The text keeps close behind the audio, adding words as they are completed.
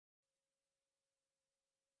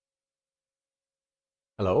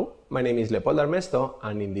Hello, my name is Leopoldo Armesto,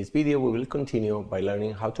 and in this video we will continue by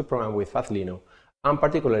learning how to program with Facilino, and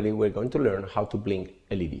particularly we're going to learn how to blink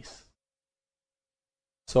LEDs.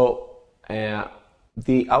 So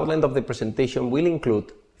the outline of the presentation will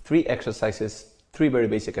include three very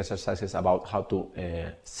basic exercises about how to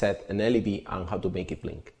set an LED and how to make it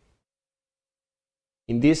blink.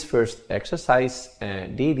 In this first exercise,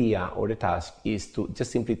 the idea or the task is to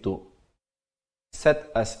just simply to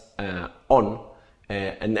set as on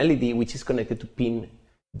an LED which is connected to pin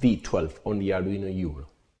D12 on the Arduino Euro.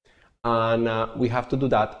 And we have to do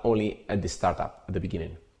that only at the startup, at the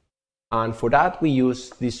beginning. And for that we use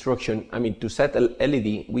the instruction, to set a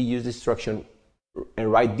LED, we use the instruction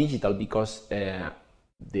write digital because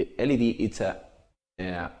the LED is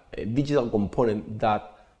a digital component that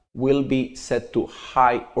will be set to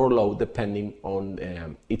high or low depending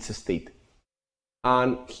on its state.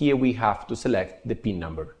 And here we have to select the pin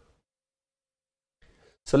number.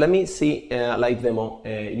 So let me see a live demo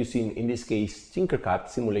using, in this case, Tinkercad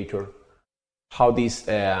simulator, how this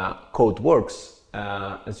code works.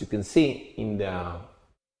 As you can see, in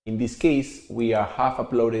this case, we have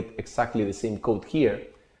uploaded exactly the same code here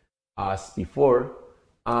as before.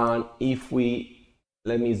 And if we,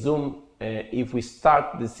 let me zoom, if we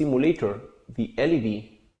start the simulator, the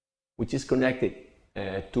LED, which is connected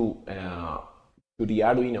to the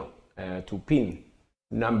Arduino, to pin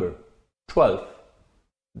number 12,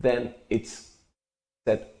 then it's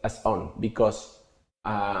set as on because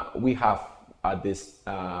we have at this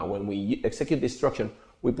when we execute the instruction,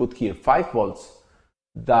 we put here 5 volts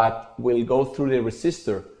that will go through the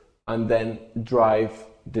resistor and then drive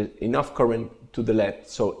enough current to the LED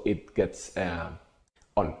so it gets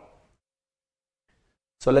on.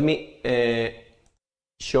 So let me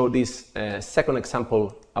show this second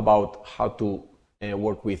example about how to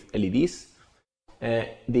work with LEDs.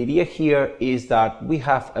 The idea here is that we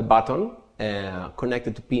have a button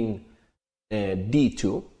connected to pin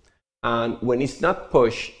D2, and when it's not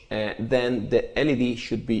pushed, then the LED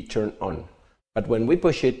should be turned on. But when we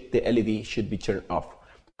push it, the LED should be turned off.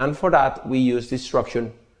 And for that, we use the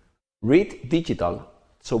instruction read digital.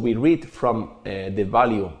 So we read from the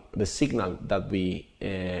value, the signal that we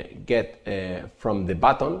get from the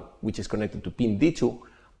button, which is connected to pin D2,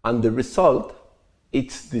 and the result,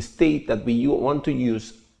 it's the state that we want to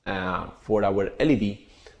use for our LED,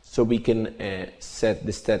 so we can set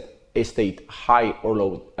the state high or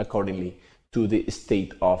low accordingly to the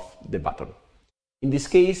state of the button. In this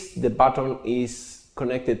case, the button is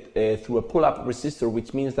connected through a pull-up resistor,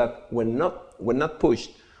 which means that when not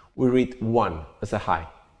pushed, we read 1 as a high.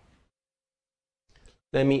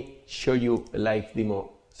 Let me show you a live demo.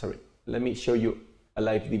 Let me show you a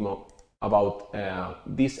live demo about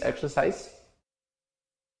this exercise.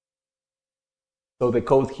 So the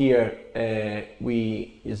code here,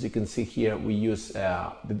 as you can see here, we use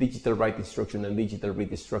the digital write instruction and digital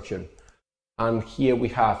read instruction. And here we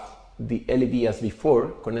have the LED as before,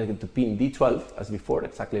 connected to pin D12 as before,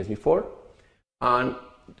 exactly as before. And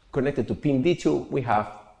connected to pin D2, we have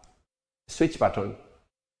a switch button,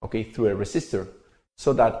 okay, through a resistor,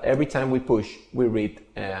 so that every time we push, we read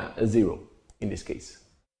a 0 in this case.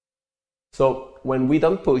 So when we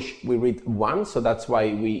don't push, we read 1, so that's why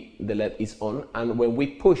the LED is on. And when we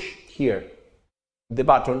push here the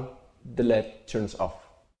button, the LED turns off.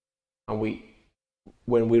 And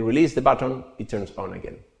when we release the button, it turns on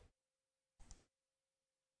again.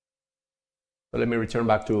 So let me return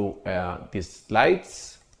back to these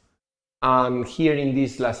slides. And here in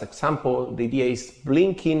this last example, the idea is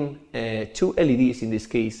blinking 2 LEDs in this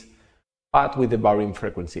case, but with a varying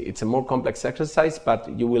frequency. It's a more complex exercise,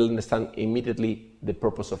 but you will understand immediately the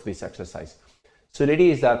purpose of this exercise. So the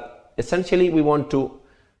idea is that essentially we want to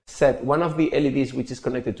set one of the LEDs which is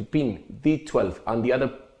connected to pin D12 and the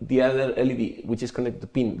other LED which is connected to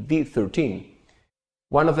pin D13,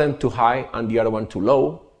 one of them to high and the other one to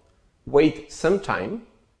low, wait some time,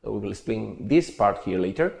 we will explain this part here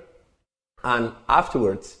later, and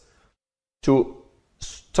afterwards to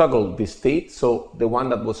toggle the state, so the one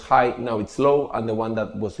that was high, now it's low, and the one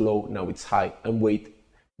that was low, now it's high, and wait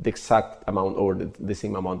the exact amount or the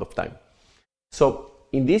same amount of time. So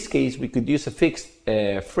in this case, we could use a fixed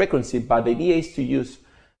frequency, but the idea is to use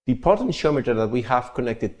the potentiometer that we have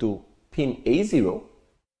connected to pin A0.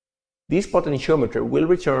 This potentiometer will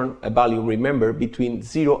return a value, remember, between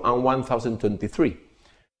 0 and 1023.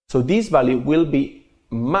 So this value will be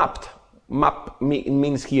mapped. Map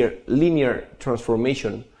means here linear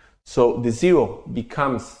transformation. So the 0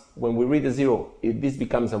 becomes, when we read the 0, this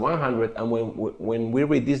becomes a 100, and when we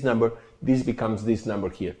read this number, this becomes this number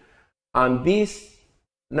here. And these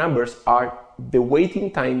numbers are the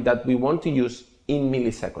waiting time that we want to use in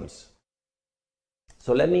milliseconds.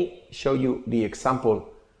 So let me show you the example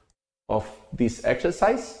of this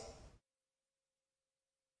exercise.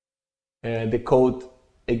 The code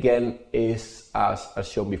again is as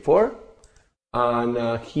shown before,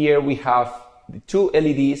 and here we have the two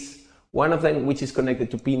LEDs, one of them which is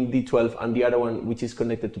connected to pin D12 and the other one which is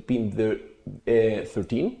connected to pin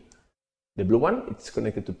 13. The blue one, it's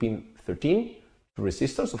connected to pin 13, to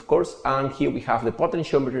resistors of course, and here we have the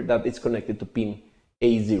potentiometer that is connected to pin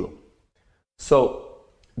A0. So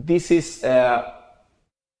this is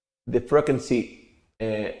the frequency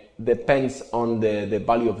depends on the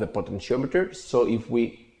value of the potentiometer. So if we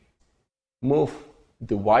move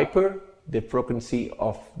the wiper, the frequency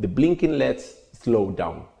of the blinking LEDs slow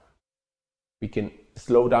down. We can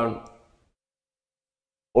slow down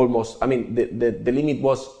almost, I mean, the limit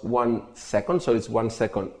was 1 second, so it's 1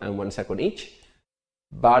 second and 1 second each,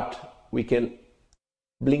 but we can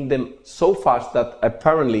blink them so fast that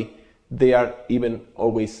apparently they are even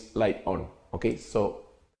always light on. Okay, so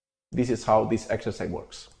this is how this exercise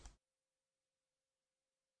works.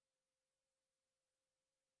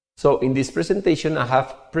 So in this presentation, I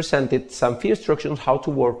have presented some few instructions how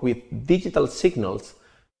to work with digital signals,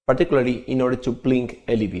 particularly in order to blink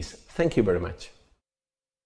LEDs. Thank you very much.